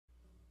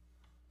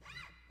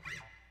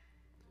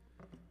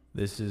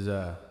This is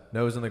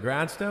Nose on the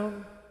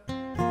Grindstone.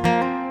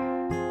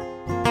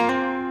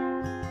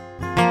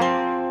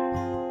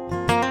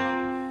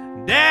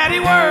 Daddy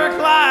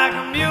worked like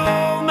a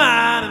mule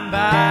mining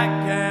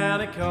back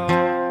county coal.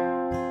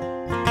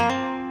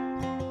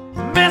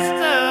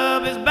 Messed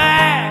up his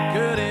back,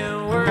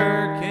 couldn't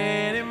work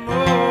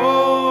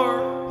anymore.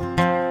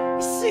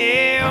 He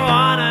said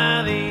one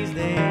of these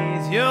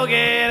days you'll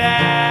get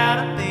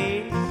out of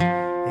these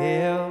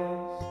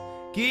hills.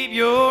 Keep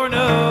your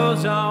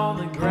nose on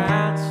the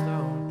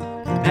grindstone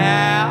and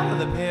out of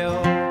the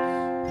pills.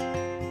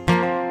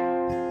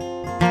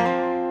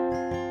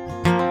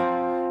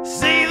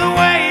 See, the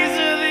ways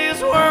of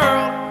this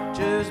world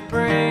just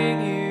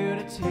bring you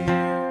to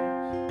tears.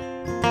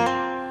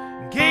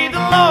 Give the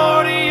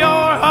Lord to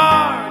your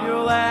heart,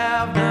 you'll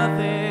have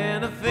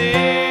nothing to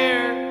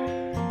fear.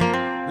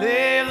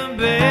 Live the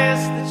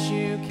best that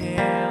you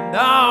can,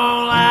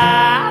 don't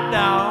lie,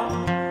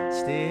 don't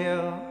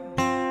steal.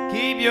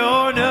 Keep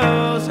your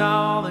nose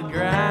on the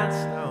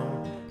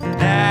grindstone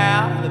and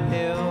out of the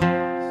pills.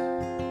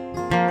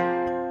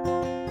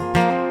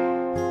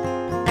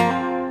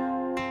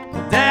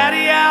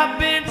 Daddy, I've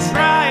been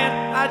trying,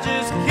 I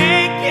just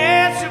can't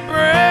catch a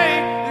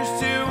break. There's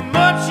too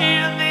much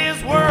in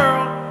this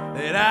world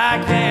that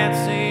I can't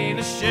seem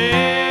to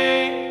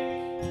shake.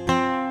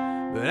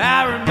 But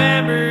I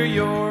remember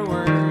your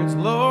words,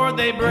 Lord,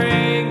 they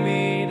bring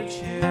me to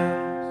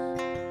chills.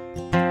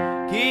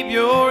 Keep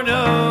your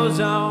nose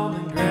on the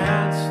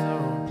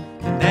grindstone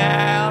and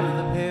out of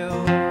the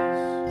pills.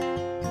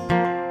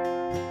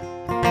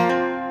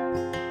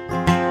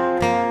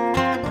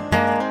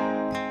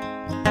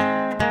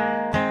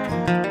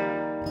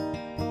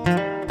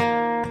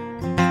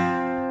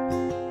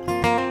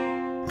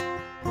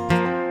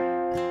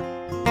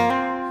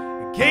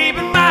 Keep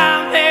in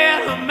mind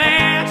that a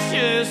man's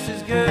just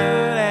as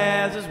good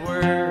as his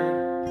word.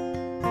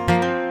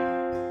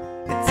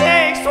 It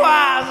takes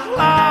twice as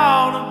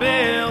long to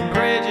build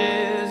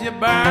bridges you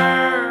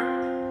burn.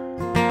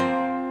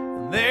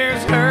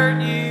 There's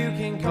hurt you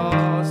can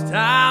cause,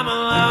 time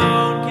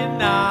alone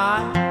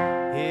cannot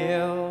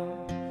heal.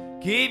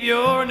 Keep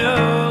your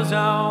nose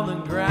on the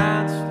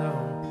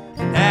grindstone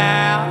and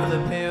out of the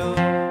pills.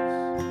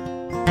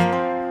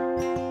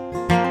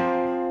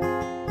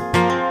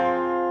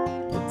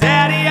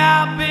 Daddy,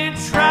 I've been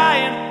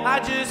trying, I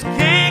just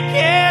can't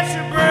catch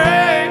a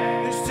break.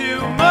 There's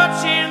too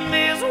much in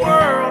this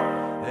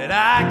world that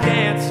I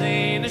can't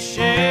seem to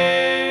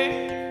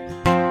shake.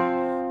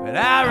 But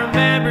I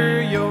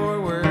remember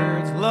your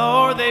words,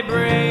 Lord, they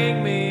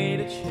bring me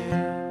to chills.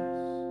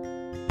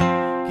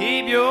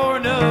 Keep your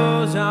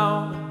nose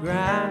on the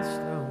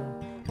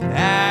grindstone and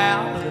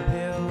out of the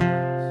pills.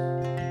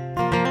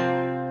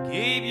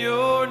 Keep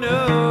your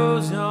nose